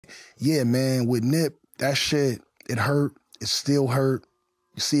yeah, man, with Nip, that shit, it hurt. It still hurt.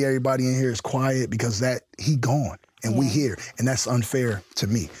 You see everybody in here is quiet because that he gone and we here. And that's unfair to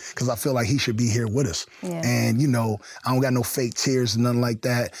me because I feel like he should be here with us. Yeah. And, you know, I don't got no fake tears and nothing like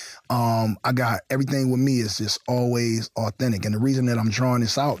that. I got everything with me is just always authentic. And the reason that I'm drawing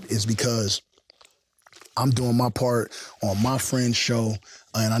this out is because I'm doing my part on my friend's show,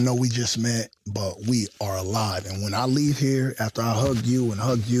 and I know we just met, but we are alive. And when I leave here, after I hug you,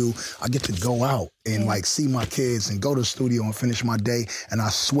 I get to go out and like see my kids and go to the studio and finish my day. And I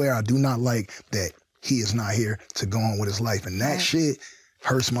swear I do not like that he is not here to go on with his life. And that shit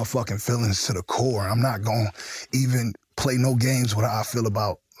hurts my fucking feelings to the core. I'm not going to even play no games with how I feel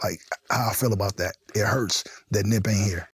about that. It hurts that Nip ain't here.